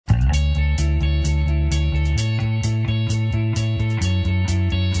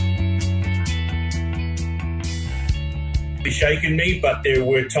really shaken me, but there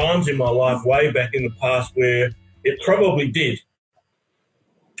were times in my life way back in the past where it probably did.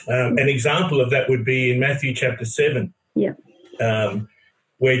 An example of that would be in Matthew chapter 7,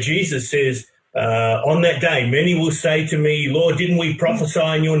 where Jesus says, on that day, many will say to me, Lord, didn't we prophesy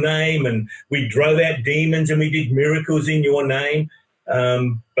in your name, and we drove out demons and we did miracles in your name?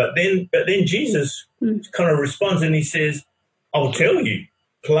 But then Jesus kind of responds and he says, I'll tell you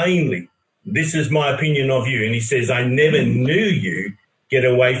plainly, this is my opinion of you. And he says, I never knew you. Get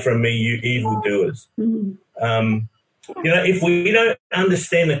away from me, you evildoers. If we don't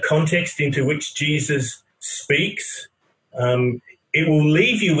understand the context into which Jesus speaks, it will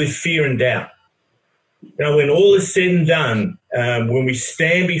leave you with fear and doubt. When all is said and done, when we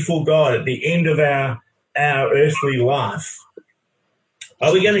stand before God at the end of our earthly life,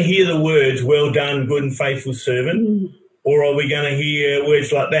 are we going to hear the words, well done, good and faithful servant? Or are we going to hear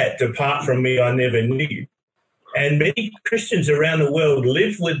words like that, depart from me, I never knew you? And many Christians around the world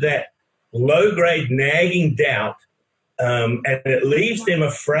live with that low-grade nagging doubt, and it leaves them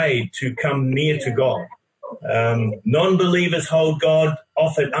afraid to come near to God. Non-believers hold God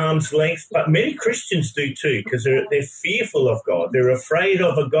off at arm's length, but many Christians do too, because they're fearful of God. They're afraid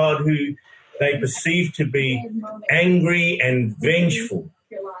of a God who they perceive to be angry and vengeful.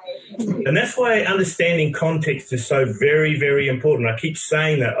 And that's why understanding context is so very, very important. I keep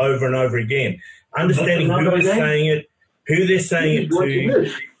saying that over and over again. Understanding who is saying it, who they're saying it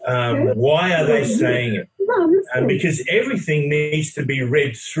to, why are they saying it? Because everything needs to be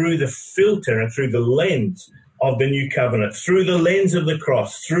read through the filter and through the lens of the new covenant, through the lens of the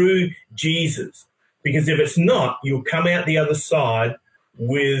cross, through Jesus. Because if it's not, you'll come out the other side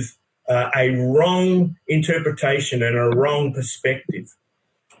with a wrong interpretation and a wrong perspective.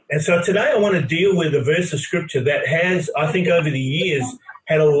 And so today I want to deal with a verse of scripture that has, I think over the years,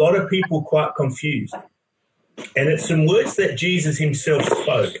 had a lot of people quite confused. And it's some words that Jesus himself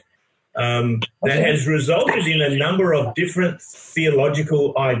spoke that has resulted in a number of different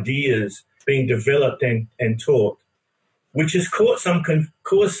theological ideas being developed and taught, which has caused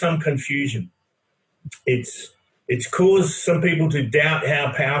some confusion. It's caused some people to doubt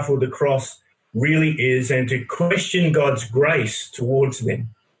how powerful the cross really is and to question God's grace towards them.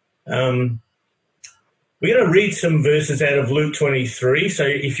 We're going to read some verses out of Luke 23. So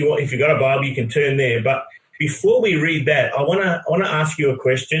if you've got a Bible, you can turn there. But before we read that, I want to ask you a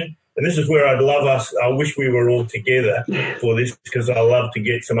question. And this is where I wish we were all together for this, because I love to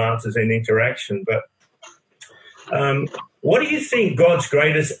get some answers and interaction. But what do you think God's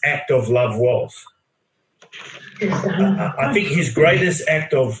greatest act of love was? I think his greatest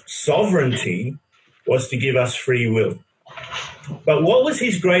act of sovereignty was to give us free will. But what was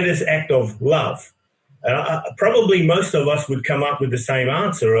his greatest act of love? Probably most of us would come up with the same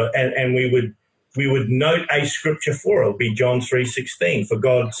answer, and we would note a scripture for it. It would be John 3:16. For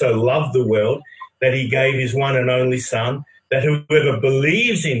God so loved the world that he gave his one and only Son, that whoever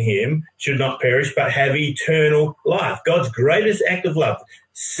believes in him should not perish but have eternal life. God's greatest act of love,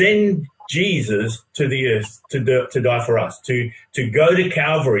 send Jesus to the earth to die for us, to go to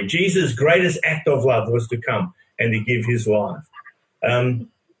Calvary. Jesus' greatest act of love was to come and to give his life.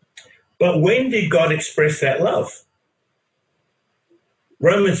 But when did God express that love?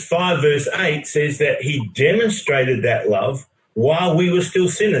 Romans 5 verse 8 says that he demonstrated that love while we were still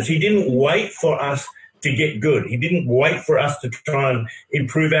sinners. He didn't wait for us to get good. He didn't wait for us to try and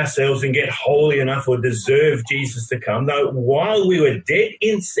improve ourselves and get holy enough or deserve Jesus to come. No, while we were dead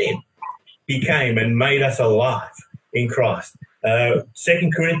in sin, he came and made us alive in Christ. 2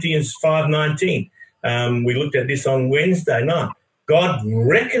 Corinthians 5:19. We looked at this on Wednesday night. God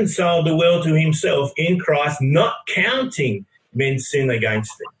reconciled the world to himself in Christ, not counting men's sin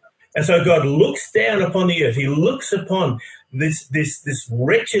against them. And so God looks down upon the earth. He looks upon this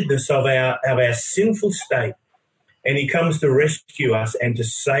wretchedness of our sinful state, and he comes to rescue us and to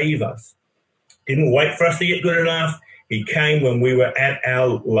save us. Didn't wait for us to get good enough. He came when we were at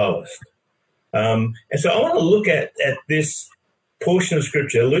our lowest. And so I want to look at this portion of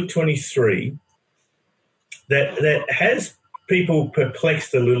Scripture, Luke 23, that has people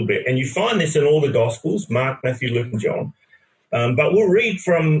perplexed a little bit. And you find this in all the Gospels, Mark, Matthew, Luke, and John. But we'll read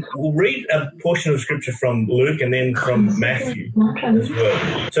a portion of Scripture from Luke and then from Matthew as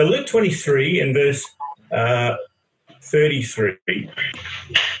well. So Luke 23 and verse 33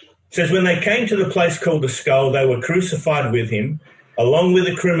 says, when they came to the place called the Skull, they were crucified with him, along with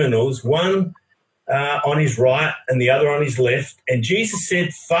the criminals, one on his right and the other on his left. And Jesus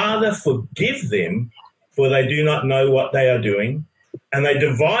said, Father, forgive them, for they do not know what they are doing. And they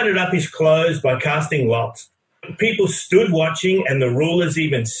divided up his clothes by casting lots. People stood watching, and the rulers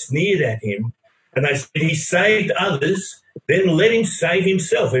even sneered at him. And they said, he saved others, Then let him save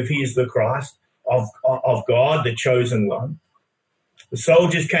himself if he is the Christ of God, the chosen one. The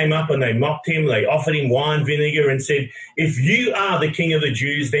soldiers came up and they mocked him. They offered him wine vinegar and said, if you are the king of the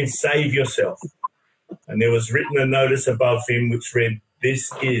Jews, then save yourself. And there was written a notice above him which read,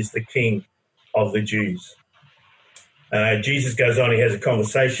 this is the king of the Jews. Jesus goes on, he has a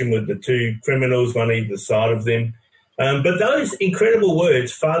conversation with the two criminals, one either side of them. But those incredible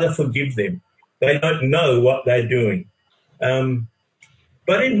words, Father, forgive them. They don't know what they're doing.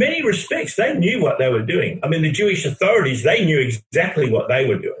 But in many respects, they knew what they were doing. I mean, the Jewish authorities, they knew exactly what they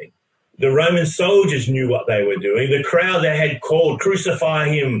were doing. The Roman soldiers knew what they were doing. The crowd that had called, crucify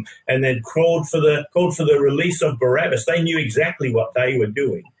him, and then called for the release of Barabbas, they knew exactly what they were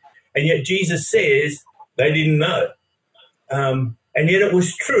doing. And yet Jesus says they didn't know. And yet it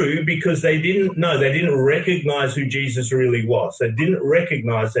was true because they didn't know. They didn't recognize who Jesus really was. They didn't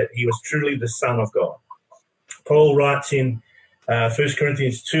recognize that he was truly the Son of God. Paul writes in 1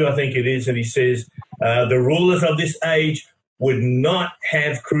 Corinthians 2, I think it is, and he says, the rulers of this age would not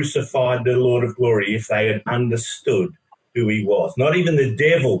have crucified the Lord of glory if they had understood who he was. Not even the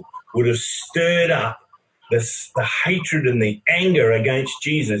devil would have stirred up the hatred and the anger against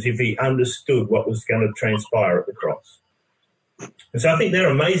Jesus if he understood what was going to transpire at the cross. And so I think they're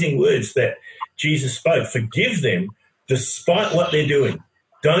amazing words that Jesus spoke. Forgive them despite what they're doing.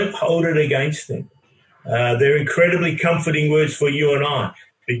 Don't hold it against them. They're incredibly comforting words for you and I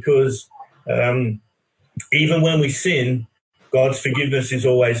because even when we sin, God's forgiveness is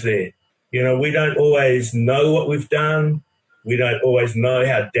always there. You know, we don't always know what we've done. We don't always know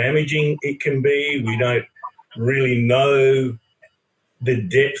how damaging it can be. We don't really know the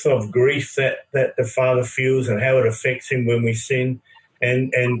depth of grief that the Father feels and how it affects him when we sin.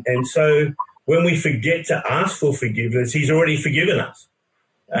 And so when we forget to ask for forgiveness, he's already forgiven us.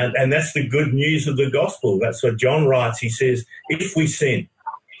 And that's the good news of the gospel. That's what John writes. He says, if we sin,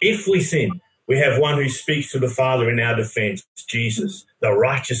 we have one who speaks to the Father in our defense, Jesus, the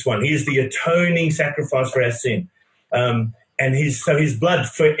righteous one. He is the atoning sacrifice for our sin. And his blood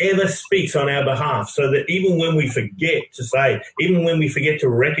forever speaks on our behalf, so that even when we forget to say, even when we forget to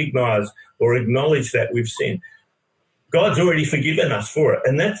recognize or acknowledge that we've sinned, God's already forgiven us for it.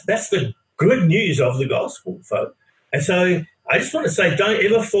 And that's the good news of the gospel, folks. And so I just want to say, don't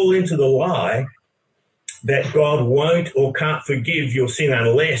ever fall into the lie that God won't or can't forgive your sin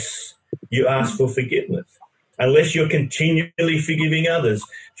unless you ask for forgiveness, unless you're continually forgiving others.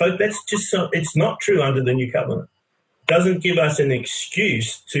 Folks, that's just it's not true under the new covenant. It doesn't give us an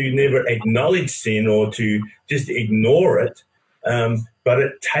excuse to never acknowledge sin or to just ignore it, but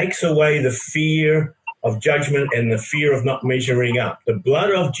it takes away the fear of judgment and the fear of not measuring up. The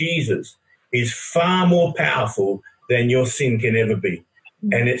blood of Jesus is far more powerful than your sin can ever be.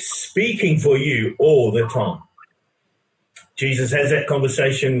 And it's speaking for you all the time. Jesus has that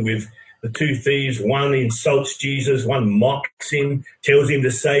conversation with the two thieves. One insults Jesus, one mocks him, tells him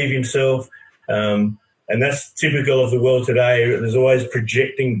to save himself. And that's typical of the world today. There's always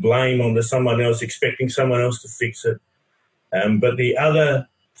projecting blame onto someone else, expecting someone else to fix it. But the other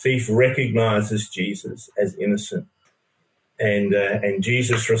thief recognizes Jesus as innocent. And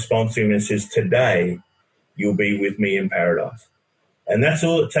Jesus responds to him and says, today you'll be with me in paradise. And that's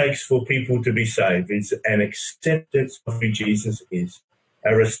all it takes for people to be saved. It's an acceptance of who Jesus is,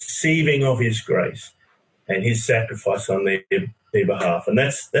 a receiving of his grace and his sacrifice on their behalf. And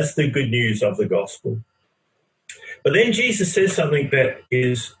that's the good news of the gospel. But then Jesus says something that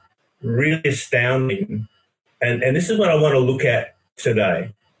is really astounding. And this is what I want to look at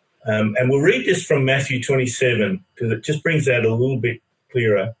today. And we'll read this from Matthew 27 because it just brings that a little bit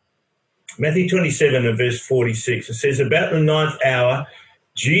clearer. Matthew 27 and verse 46, it says, about the 9th hour,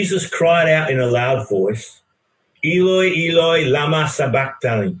 Jesus cried out in a loud voice, Eloi, Eloi, lama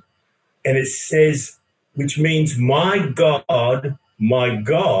sabachthani. And it says, which means, my God,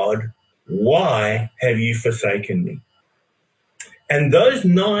 why have you forsaken me? And those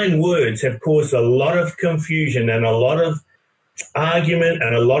 9 words have caused a lot of confusion and a lot of argument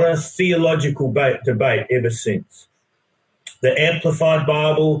and a lot of theological debate ever since. The Amplified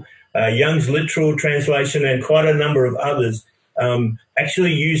Bible, Young's Literal Translation, and quite a number of others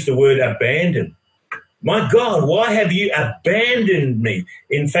actually use the word abandon. My God, why have you abandoned me?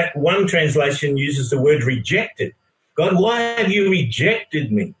 In fact, one translation uses the word rejected. God, why have you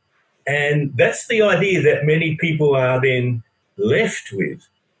rejected me? And that's the idea that many people are then left with,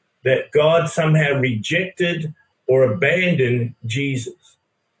 that God somehow rejected or abandoned Jesus.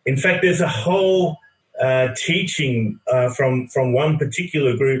 In fact, there's a whole teaching from one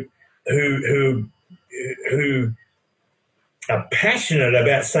particular group who are passionate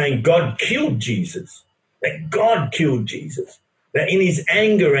about saying God killed Jesus. that God killed Jesus, that in his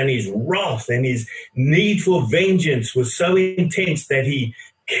anger and his wrath and his need for vengeance was so intense that he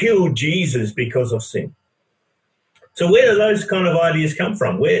killed Jesus because of sin. So where do those kind of ideas come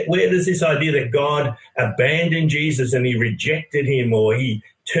from? Where does this idea that God abandoned Jesus and he rejected him, or he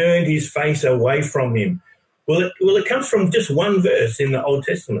turned his face away from him? Well, it comes from just one verse in the Old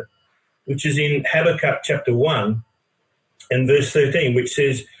Testament, which is in Habakkuk chapter 1 and verse 13, which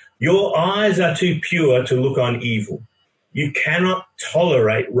says, "Your eyes are too pure to look on evil. You cannot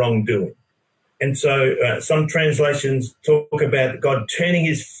tolerate wrongdoing." And so some translations talk about God turning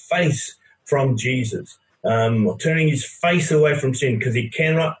his face from Jesus, turning his face away from sin because he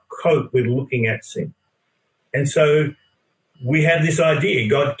cannot cope with looking at sin. And so we have this idea,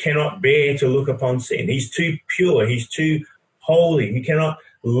 God cannot bear to look upon sin. He's too pure. He's too holy. He cannot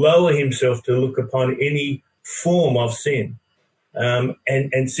lower himself to look upon any form of sin.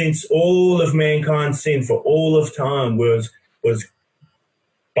 And since all of mankind's sin for all of time was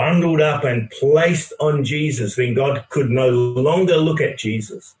bundled up and placed on Jesus, then God could no longer look at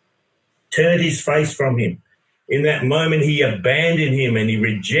Jesus, turned his face from him. In that moment, he abandoned him and he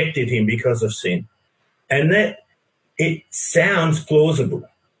rejected him because of sin. And that, it sounds plausible.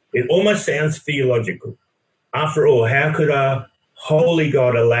 It almost sounds theological. After all, how could a holy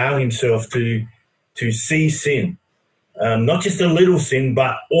God allow himself to see sin? Not just a little sin,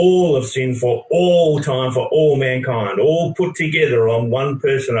 but all of sin for all time, for all mankind, all put together on one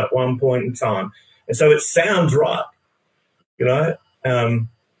person at one point in time. And so it sounds right, you know.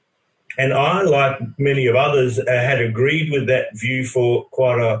 And I, like many of others, had agreed with that view for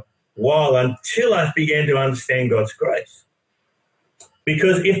quite a while until I began to understand God's grace.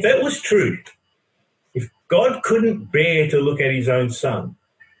 Because if that was true, if God couldn't bear to look at his own son,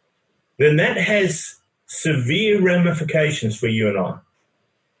 then that has severe ramifications for you and I.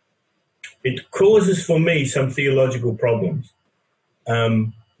 It causes for me some theological problems.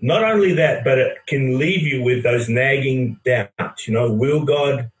 Not only that, but it can leave you with those nagging doubts. You know, will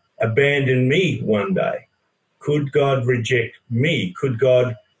God abandon me one day? Could God reject me? Could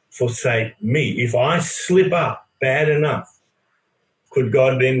God forsake me? If I slip up bad enough, could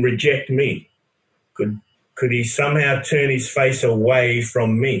God then reject me? Could he somehow turn his face away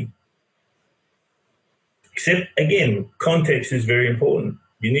from me? Except, again, context is very important.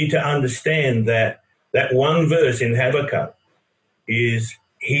 You need to understand that one verse in Habakkuk is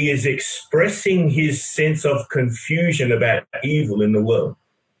he is expressing his sense of confusion about evil in the world.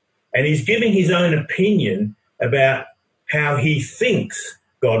 And he's giving his own opinion about how he thinks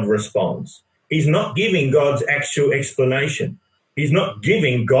God responds. He's not giving God's actual explanation. He's not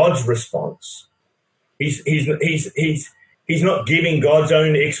giving God's response. He's not giving God's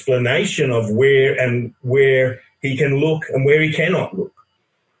own explanation of where he can look and where he cannot look.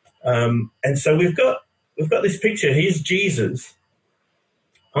 And so we've got this picture. Here's Jesus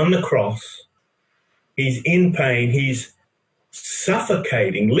on the cross. He's in pain. He's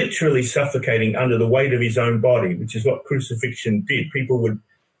suffocating, literally suffocating under the weight of his own body, which is what crucifixion did. People would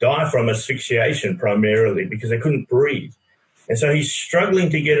die from asphyxiation primarily because they couldn't breathe. And so he's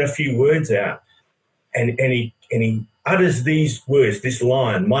struggling to get a few words out. And he utters these words, this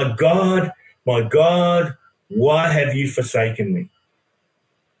line, my God, why have you forsaken me?"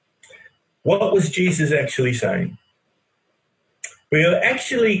 What was Jesus actually saying? We are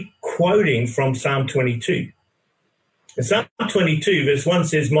actually quoting from Psalm 22. And Psalm 22, verse 1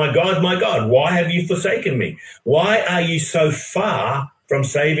 says, my God, why have you forsaken me? Why are you so far from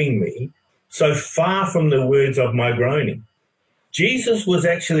saving me, so far from the words of my groaning? Jesus was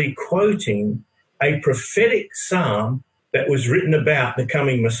actually quoting a prophetic psalm that was written about the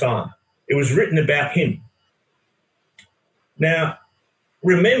coming Messiah. It was written about him. Now,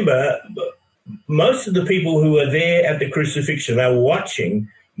 remember, most of the people who were there at the crucifixion, they were watching,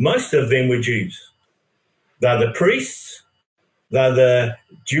 most of them were Jews. They're the priests, they're the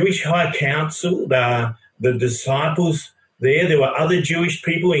Jewish high council, they're the disciples there. There were other Jewish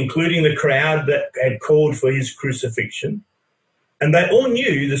people, including the crowd that had called for his crucifixion. And they all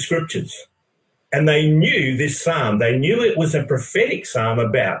knew the scriptures. And they knew this psalm. They knew it was a prophetic psalm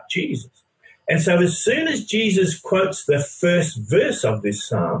about Jesus. And so as soon as Jesus quotes the first verse of this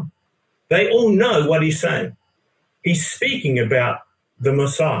psalm, they all know what he's saying. He's speaking about the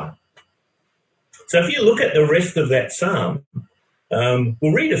Messiah. So if you look at the rest of that psalm,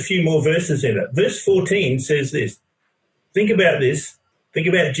 we'll read a few more verses in it. Verse 14 says this. Think about this. Think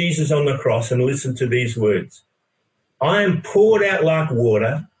about Jesus on the cross and listen to these words. I am poured out like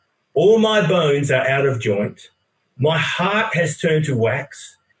water. All my bones are out of joint. My heart has turned to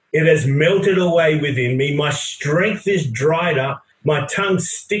wax. It has melted away within me. My strength is dried up. My tongue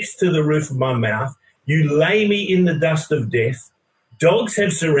sticks to the roof of my mouth. You lay me in the dust of death. Dogs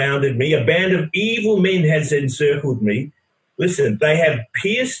have surrounded me. A band of evil men has encircled me. Listen, they have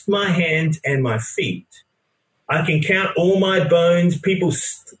pierced my hands and my feet. I can count all my bones. People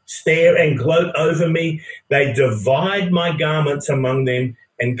stare and gloat over me. They divide my garments among them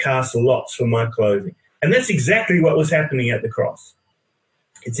and cast lots for my clothing. And that's exactly what was happening at the cross.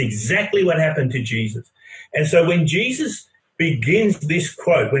 It's exactly what happened to Jesus. And so when Jesus begins this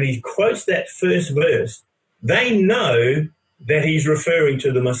quote, when he quotes that first verse, they know that he's referring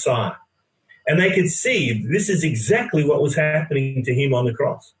to the Messiah. And they could see this is exactly what was happening to him on the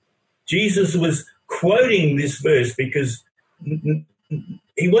cross. Jesus was quoting this verse because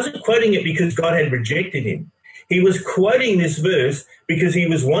he wasn't quoting it because God had rejected him. He was quoting this verse because he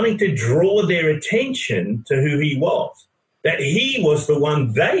was wanting to draw their attention to who he was, that he was the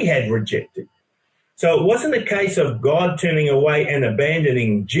one they had rejected. So it wasn't a case of God turning away and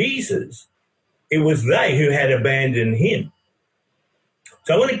abandoning Jesus. It was they who had abandoned him.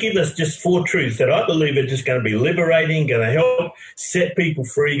 So I want to give us just 4 truths that I believe are just going to be liberating, going to help set people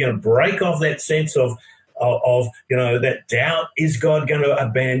free, going to break off that sense of that doubt. Is God going to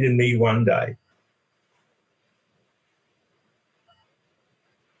abandon me one day?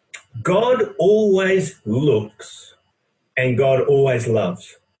 God always looks and God always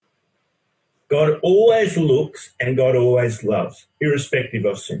loves. God always looks and God always loves, irrespective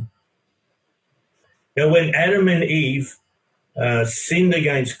of sin. Now, when Adam and Eve sinned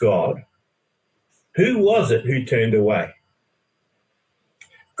against God, who was it who turned away?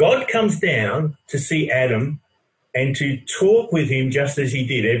 God comes down to see Adam and to talk with him just as he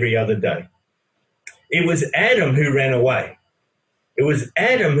did every other day. It was Adam who ran away. It was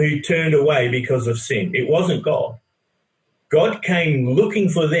Adam who turned away because of sin. It wasn't God. God came looking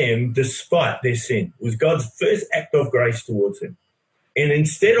for them despite their sin. It was God's first act of grace towards them. And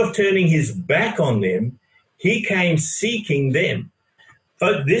instead of turning his back on them, he came seeking them.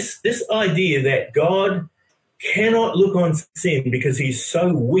 But this idea that God cannot look on sin because he's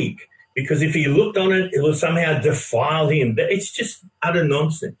so weak, because if he looked on it, it will somehow defile him. It's just utter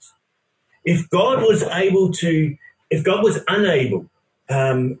nonsense. If God was unable to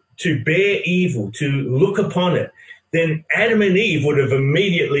bear evil, to look upon it, then Adam and Eve would have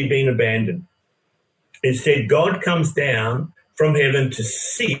immediately been abandoned. Instead, God comes down from heaven to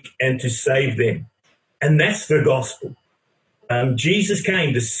seek and to save them. And that's the gospel. Jesus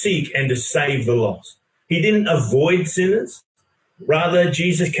came to seek and to save the lost. He didn't avoid sinners. Rather,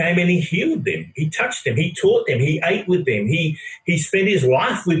 Jesus came and he healed them. He touched them. He taught them. He ate with them. He spent his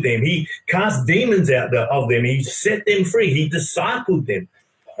life with them. He cast demons out of them. He set them free. He discipled them.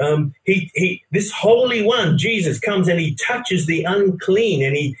 This Holy One, Jesus, comes and he touches the unclean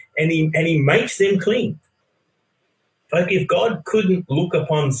and he makes them clean. Like if God couldn't look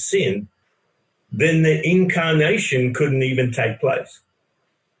upon sin, then the incarnation couldn't even take place.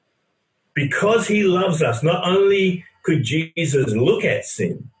 Because he loves us, not only could Jesus look at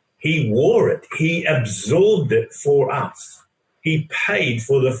sin, he wore it. He absorbed it for us. He paid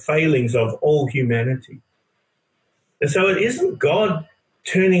for the failings of all humanity. And so it isn't God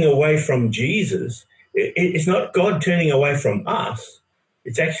turning away from Jesus. It's not God turning away from us.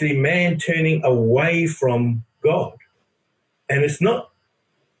 It's actually man turning away from God. And it's not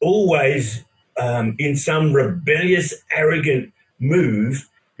always in some rebellious, arrogant move,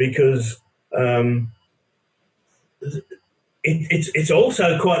 because it's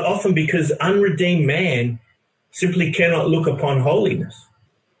also quite often because unredeemed man simply cannot look upon holiness.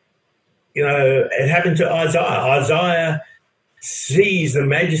 You know, it happened to Isaiah. Isaiah sees the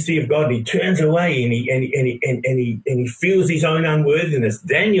majesty of God and he turns away and he feels his own unworthiness.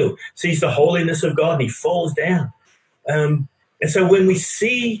 Daniel sees the holiness of God and he falls down. And so when we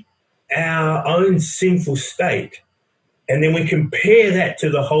see our own sinful state and then we compare that to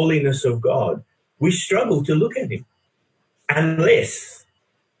the holiness of God, we struggle to look at him unless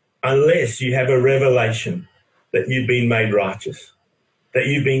you have a revelation that you've been made righteous, that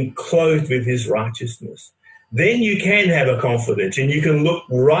you've been clothed with his righteousness. Then you can have a confidence and you can look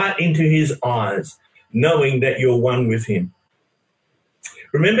right into his eyes, knowing that you're one with him.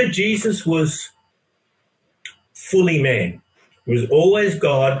 Remember, Jesus was fully man. He was always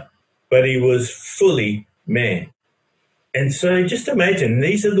God, but he was fully man. And so just imagine,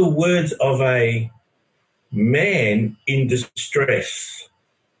 these are the words of a man in distress.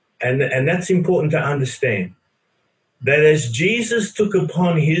 And that's important to understand. That as Jesus took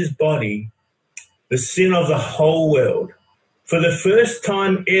upon his body the sin of the whole world, for the first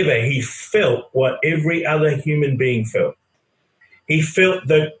time ever, he felt what every other human being felt. He felt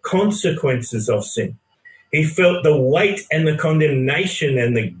the consequences of sin. He felt the weight and the condemnation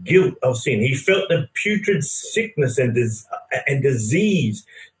and the guilt of sin. He felt the putrid sickness and disease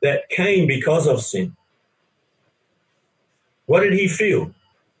that came because of sin. What did he feel?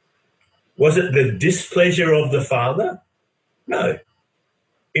 Was it the displeasure of the Father? No.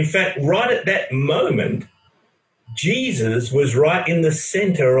 In fact, right at that moment, Jesus was right in the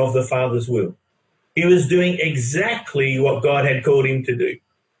center of the Father's will. He was doing exactly what God had called him to do.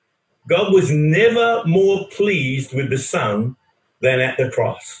 God was never more pleased with the Son than at the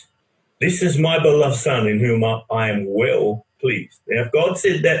cross. This is my beloved Son in whom I am well pleased. Now, if God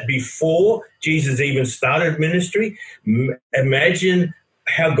said that before Jesus even started ministry, imagine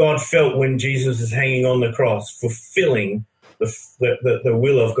how God felt when Jesus was hanging on the cross, fulfilling the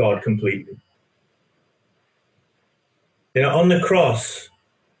will of God completely. You know, on the cross,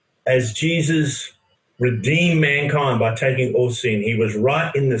 as Jesus redeemed mankind by taking all sin, he was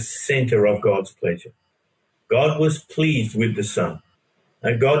right in the center of God's pleasure. God was pleased with the Son.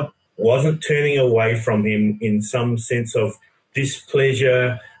 And God wasn't turning away from him in some sense of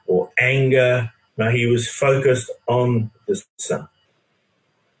displeasure or anger. No, he was focused on the Son.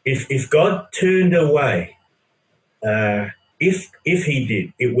 If God turned away, if he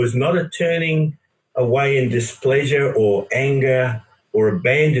did, it was not a turning away in displeasure or anger or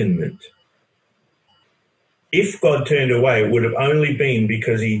abandonment. If God turned away, it would have only been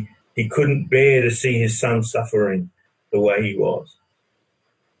because he couldn't bear to see his Son suffering the way he was.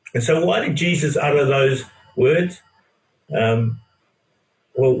 And so why did Jesus utter those words? Well,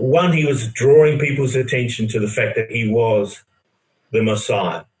 one, he was drawing people's attention to the fact that he was the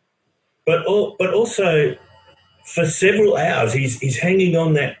Messiah. But also, for several hours, he's hanging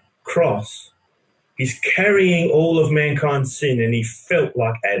on that cross. He's carrying all of mankind's sin, and he felt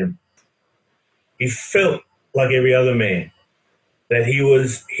like Adam. He felt like every other man, that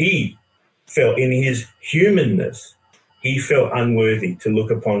he felt in his humanness, he felt unworthy to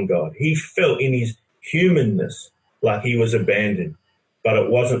look upon God. He felt in his humanness like he was abandoned, but it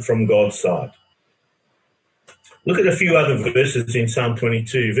wasn't from God's side. Look at a few other verses in Psalm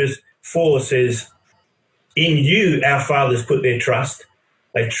 22. Verse 4 says, "In you our fathers put their trust.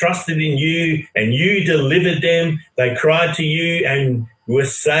 They trusted in you and you delivered them. They cried to you and were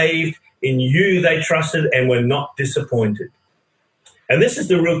saved. In you they trusted and were not disappointed." And this is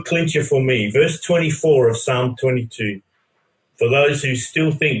the real clincher for me. Verse 24 of Psalm 22. For those who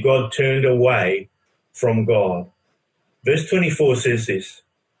still think God turned away from God. Verse 24 says this.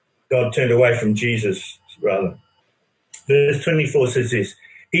 God turned away from Jesus, rather. Verse 24 says this.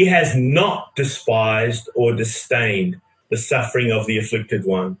 He has not despised or disdained the suffering of the afflicted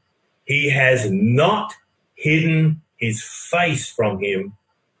one. He has not hidden his face from him,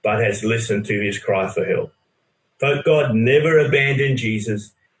 but has listened to his cry for help. But God never abandoned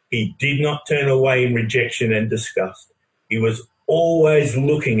Jesus. He did not turn away in rejection and disgust. He was always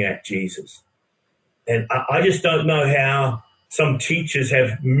looking at Jesus. And I just don't know how some teachers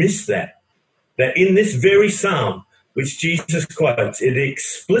have missed that in this very psalm, which Jesus quotes, it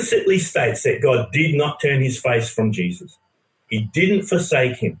explicitly states that God did not turn his face from Jesus. He didn't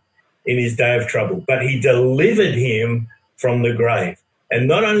forsake him in his day of trouble, but he delivered him from the grave. And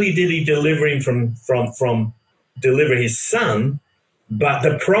not only did he deliver him from deliver his Son, but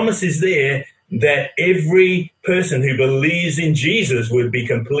the promise is there that every person who believes in Jesus would be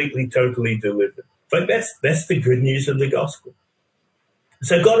completely, totally delivered. But that's the good news of the gospel.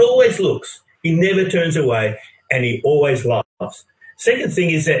 So God always looks. He never turns away, and he always loves. Second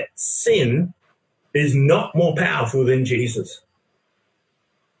thing is that sin is not more powerful than Jesus.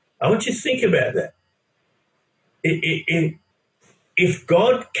 I want you to think about that. If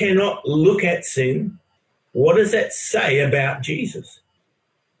God cannot look at sin, what does that say about Jesus?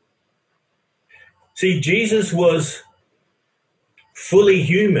 See, Jesus was fully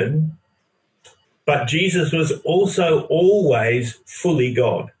human, but Jesus was also always fully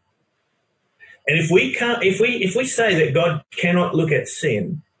God. And if we say that God cannot look at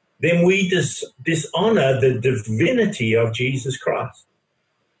sin, then we dishonor the divinity of Jesus Christ.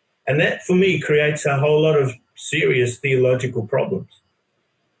 And that, for me, creates a whole lot of serious theological problems.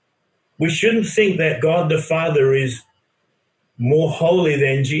 We shouldn't think that God the Father is more holy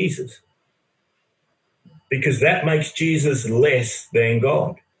than Jesus, because that makes Jesus less than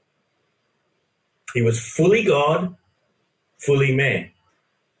God. He was fully God, fully man.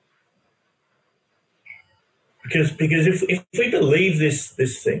 Because if we believe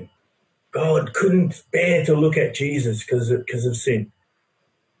this thing, God couldn't bear to look at Jesus because of sin.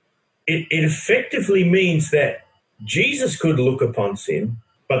 It effectively means that Jesus could look upon sin,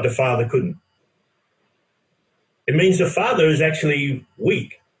 but the Father couldn't. It means the Father is actually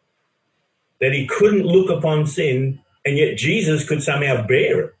weak. that he couldn't look upon sin, and yet Jesus could somehow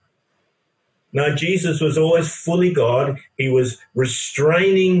bear it. No, Jesus was always fully God. He was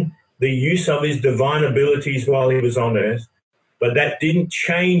restraining the use of his divine abilities while he was on earth, but that didn't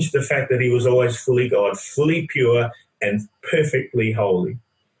change the fact that he was always fully God, fully pure and perfectly holy.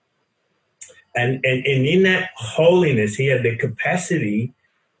 And in that holiness, he had the capacity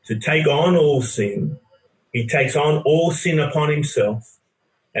to take on all sin. He takes on all sin upon himself.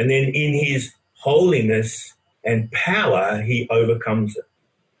 And then in his holiness and power, he overcomes it.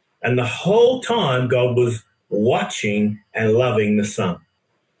 And the whole time, God was watching and loving the Son.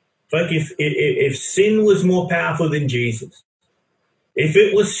 Like if sin was more powerful than Jesus, if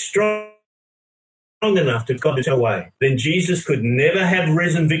it was strong enough to God to turn away, then Jesus could never have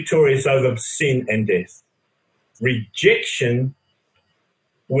risen victorious over sin and death. Rejection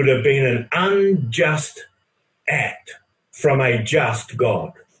would have been an unjust act from a just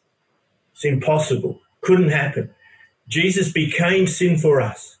God. It's impossible. Couldn't happen. Jesus became sin for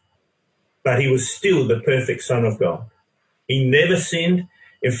us, but he was still the perfect Son of God. He never sinned.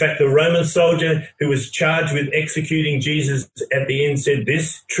 In fact, the Roman soldier who was charged with executing Jesus at the end said,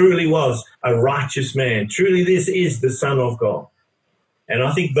 this truly was a righteous man. Truly, this is the Son of God. And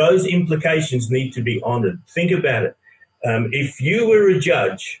I think those implications need to be honored. Think about it. If you were a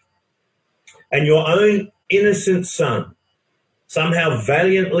judge and your own innocent son somehow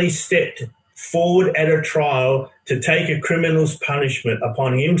valiantly stepped forward at a trial to take a criminal's punishment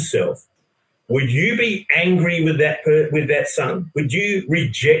upon himself, would you be angry with that son? Would you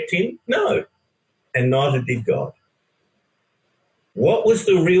reject him? No, and neither did God. What was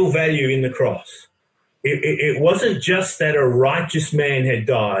the real value in the cross? It wasn't just that a righteous man had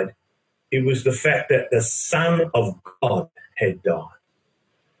died. It was the fact that the Son of God had died.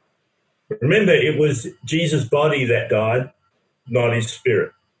 Remember, it was Jesus' body that died, not his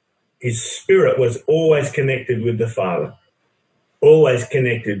spirit. His spirit was always connected with the Father, always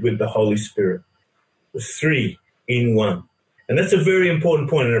connected with the Holy Spirit. The three in one. And that's a very important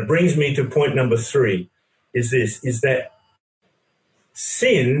point. And it brings me to point number 3, is that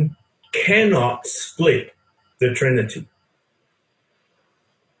sin cannot split the Trinity.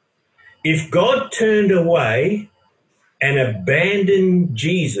 If God turned away and abandoned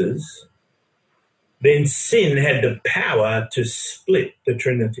Jesus, then sin had the power to split the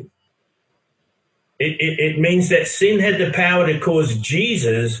Trinity. It means that sin had the power to cause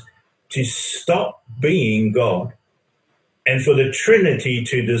Jesus to stop being God and for the Trinity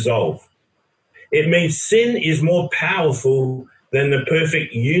to dissolve. It means sin is more powerful than the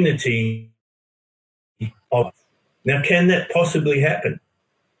perfect unity of. Now, can that possibly happen?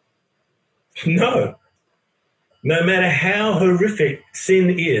 No. No matter how horrific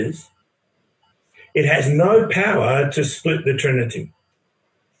sin is, it has no power to split the Trinity.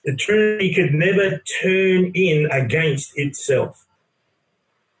 The Trinity could never turn in against itself.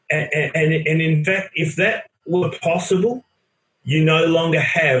 And in fact, if that were possible, you no longer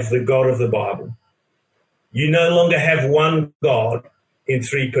have the God of the Bible. You no longer have one God in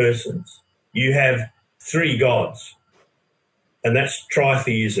 3 persons. You have 3 gods. And that's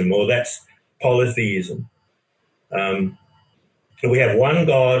tritheism, or that's polytheism. We have one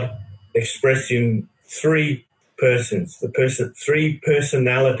God expressed in 3 persons, 3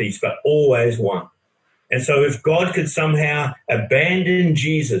 personalities, but always one. And so if God could somehow abandon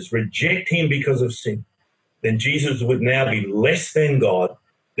Jesus, reject him because of sin, then Jesus would now be less than God.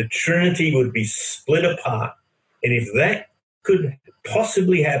 The Trinity would be split apart. And if that could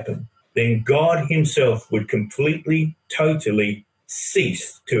possibly happen, then God himself would completely, totally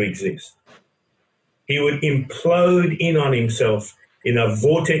cease to exist. He would implode in on himself in a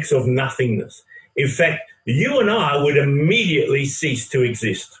vortex of nothingness. In fact, you and I would immediately cease to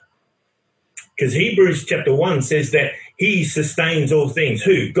exist. Because Hebrews chapter 1 says that he sustains all things.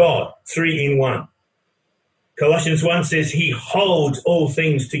 Who? God, 3 in 1. Colossians 1 says he holds all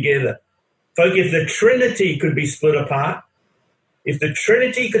things together. Folk, if the Trinity could be split apart, if the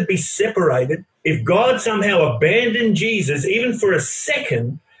Trinity could be separated, if God somehow abandoned Jesus even for a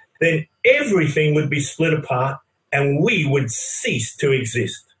second, then everything would be split apart and we would cease to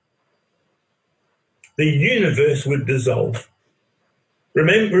exist. The universe would dissolve.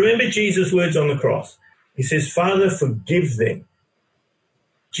 Remember Jesus' words on the cross. He says, Father, forgive them.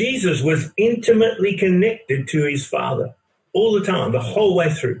 Jesus was intimately connected to his Father all the time, the whole way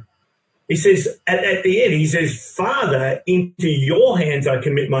through. He says, at the end, he says, Father, into your hands I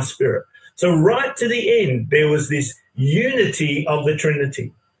commit my spirit. So right to the end, there was this unity of the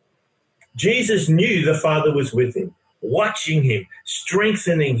Trinity. Jesus knew the Father was with him, watching him,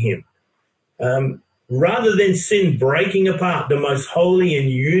 strengthening him. rather than sin breaking apart the most holy and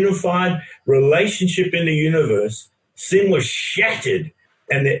unified relationship in the universe, sin was shattered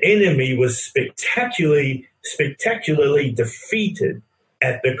and the enemy was spectacularly defeated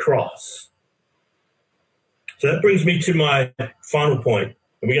at the cross. So that brings me to my final point,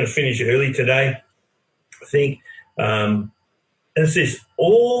 and we're going to finish early today, I think. And it's this: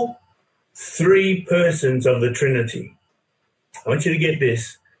 all three persons of the Trinity. I want you to get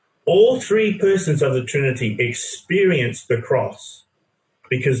this. All three persons of the Trinity experienced the cross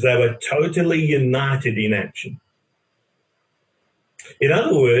because they were totally united in action. In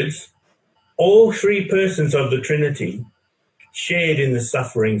other words, all three persons of the Trinity shared in the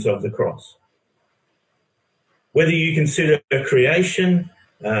sufferings of the cross. Whether you consider creation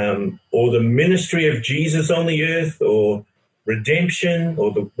or the ministry of Jesus on the earth, or redemption,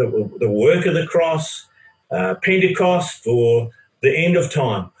 or the work of the cross, Pentecost, or the end of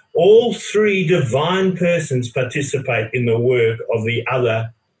time, all three divine persons participate in the work of the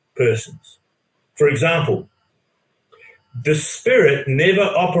other persons. For example, the Spirit never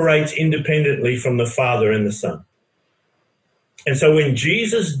operates independently from the Father and the Son. And so when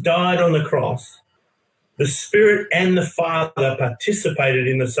Jesus died on the cross, the Spirit and the Father participated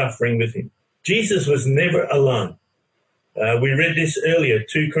in the suffering with him. Jesus was never alone. We read this earlier,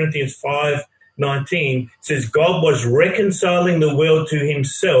 2 Corinthians 5:19 says, God was reconciling the world to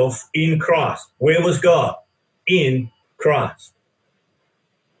himself in Christ. Where was God? In Christ.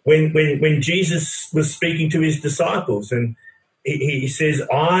 When Jesus was speaking to his disciples, and he says,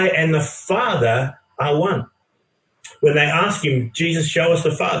 I and the Father are one. When they ask him, Jesus, show us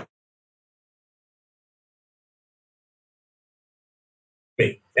the Father.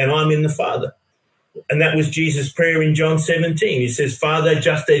 And I'm in the Father. And that was Jesus' prayer in John 17. He says, Father,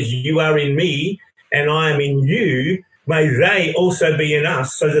 just as you are in me and I am in you, may they also be in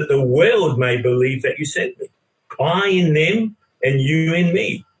us, so that the world may believe that you sent me. I in them and you in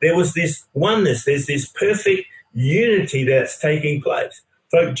me. There was this oneness. There's this perfect unity that's taking place.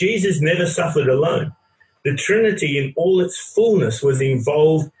 Folks, Jesus never suffered alone. The Trinity in all its fullness was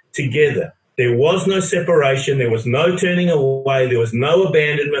involved together. There was no separation. There was no turning away. There was no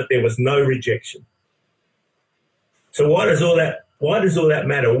abandonment. There was no rejection. So why does all that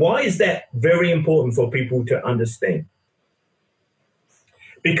matter? Why is that very important for people to understand?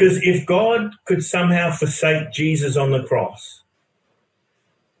 Because if God could somehow forsake Jesus on the cross,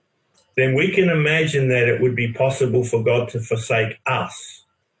 then we can imagine that it would be possible for God to forsake us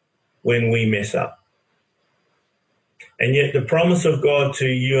when we mess up. And yet the promise of God to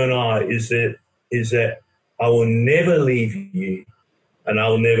you and I is that I will never leave you and I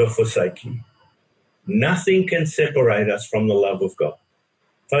will never forsake you. Nothing can separate us from the love of God.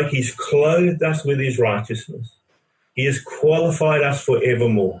 Folk, he's clothed us with his righteousness. He has qualified us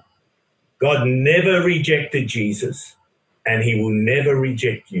forevermore. God never rejected Jesus, and he will never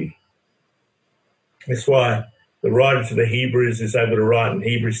reject you. That's why the writer to the Hebrews is able to write in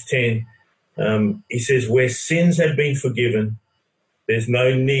Hebrews 10, he says, where sins have been forgiven, there's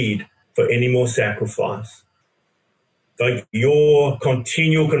no need for any more sacrifice. Like your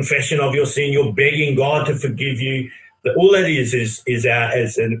continual confession of your sin, you're begging God to forgive you. All that is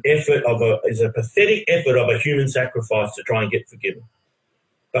a pathetic effort of a human sacrifice to try and get forgiven.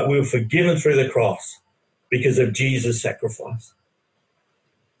 But we were forgiven through the cross because of Jesus' sacrifice.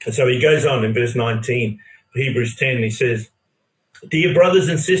 And so he goes on in verse 19, Hebrews 10, he says, dear brothers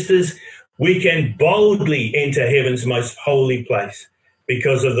and sisters, we can boldly enter heaven's most holy place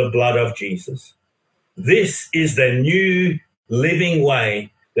because of the blood of Jesus. This is the new living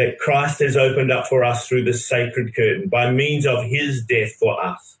way that Christ has opened up for us through the sacred curtain by means of his death for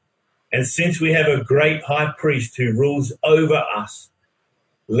us. And since we have a great high priest who rules over us,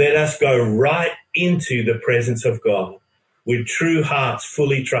 let us go right into the presence of God with true hearts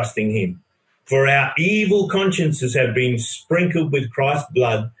fully trusting him. For our evil consciences have been sprinkled with Christ's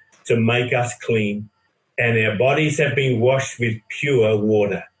blood to make us clean, and our bodies have been washed with pure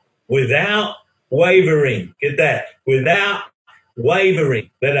water. Without wavering, get that, without wavering,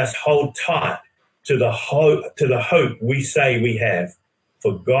 let us hold tight to the hope we say we have,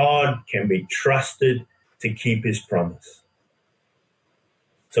 for God can be trusted to keep his promise.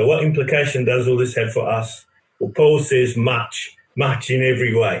 So what implication does all this have for us? Well, Paul says much in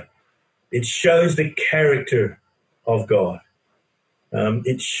every way. It shows the character of God.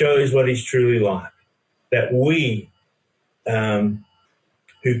 It shows what he's truly like, that we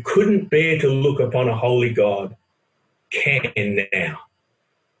who couldn't bear to look upon a holy God can now.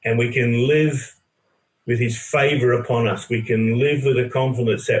 And we can live with his favor upon us. We can live with the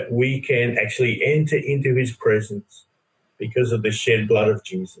confidence that we can actually enter into his presence because of the shed blood of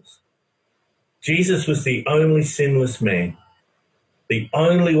Jesus. Jesus was the only sinless man, the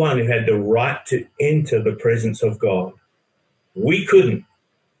only one who had the right to enter the presence of God. We couldn't.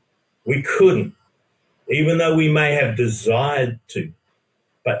 We couldn't, even though we may have desired to.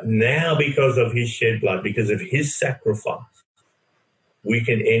 But now, because of his shed blood, because of his sacrifice, we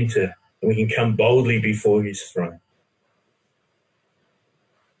can enter and we can come boldly before his throne.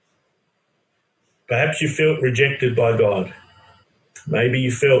 Perhaps you felt rejected by God. Maybe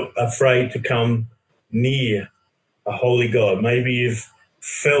you felt afraid to come near a holy God. Maybe you've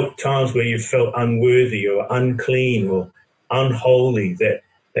felt times where you felt unworthy or unclean or unholy,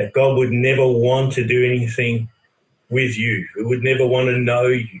 that God would never want to do anything with you, who would never want to know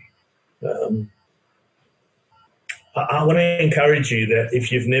you. I want to encourage you that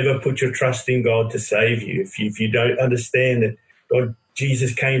if you've never put your trust in God to save you, if you don't understand that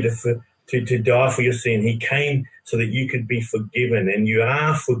Jesus came to die for your sin, he came so that you could be forgiven, and you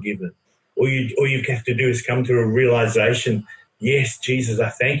are forgiven. All you have to do is come to a realization, yes, Jesus, I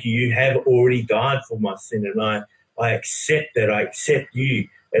thank you. You have already died for my sin, and I accept that. I accept you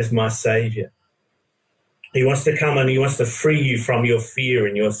as my Savior. He wants to come and he wants to free you from your fear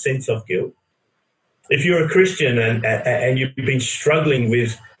and your sense of guilt. If you're a Christian and you've been struggling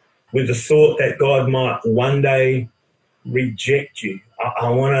with the thought that God might one day reject you, I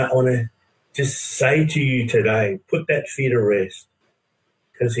want to just say to you today, put that fear to rest,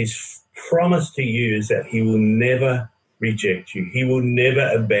 because his promise to you is that he will never reject you. He will never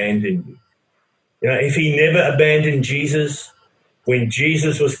abandon you. You know, if he never abandoned Jesus, when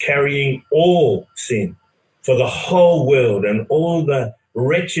Jesus was carrying all sin for the whole world and all the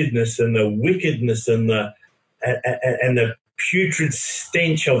wretchedness and the wickedness and the putrid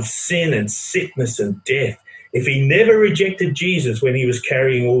stench of sin and sickness and death, if he never rejected Jesus when he was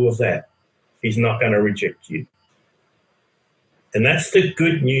carrying all of that, he's not going to reject you. And that's the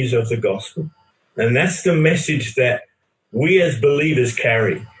good news of the gospel. And that's the message that we as believers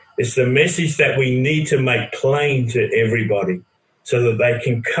carry. It's the message that we need to make plain to everybody so that they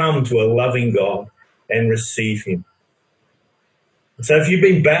can come to a loving God and receive him. So if you've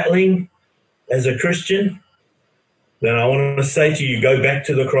been battling as a Christian, then I want to say to you, go back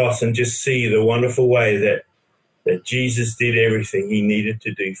to the cross and just see the wonderful way that Jesus did everything he needed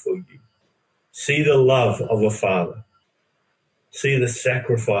to do for you. See the love of a Father. See the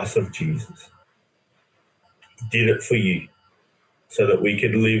sacrifice of Jesus. He did it for you so that we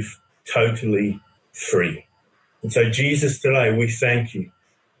could live totally free. And so Jesus, today we thank you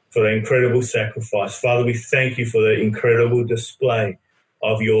for the incredible sacrifice. Father, we thank you for the incredible display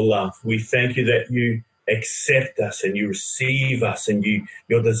of your love. We thank you that you accept us and you receive us, and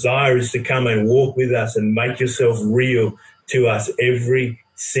your desire is to come and walk with us and make yourself real to us every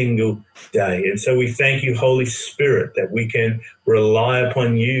single day. And so we thank you, Holy Spirit, that we can rely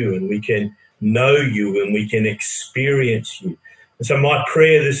upon you and we can know you and we can experience you. And so my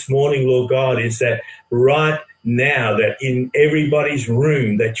prayer this morning, Lord God, is that right now, that in everybody's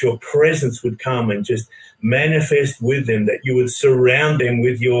room, that your presence would come and just manifest with them, that you would surround them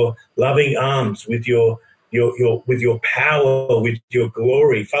with your loving arms, with your power, with your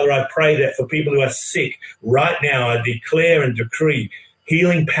glory. Father, I pray that for people who are sick right now, I declare and decree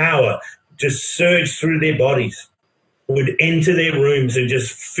healing power just surge through their bodies, would enter their rooms and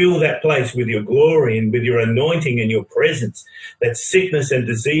just fill that place with your glory and with your anointing and your presence, that sickness and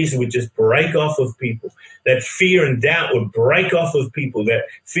disease would just break off of people, that fear and doubt would break off of people, that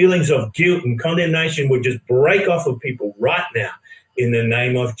feelings of guilt and condemnation would just break off of people right now in the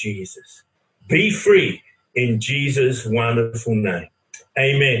name of Jesus. Be free in Jesus' wonderful name.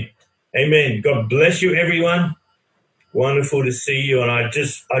 Amen. Amen. God bless you, everyone. Wonderful to see you. And I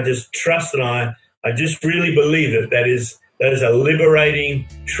just trust and I just really believe that is a liberating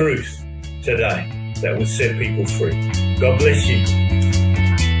truth today that will set people free. God bless you.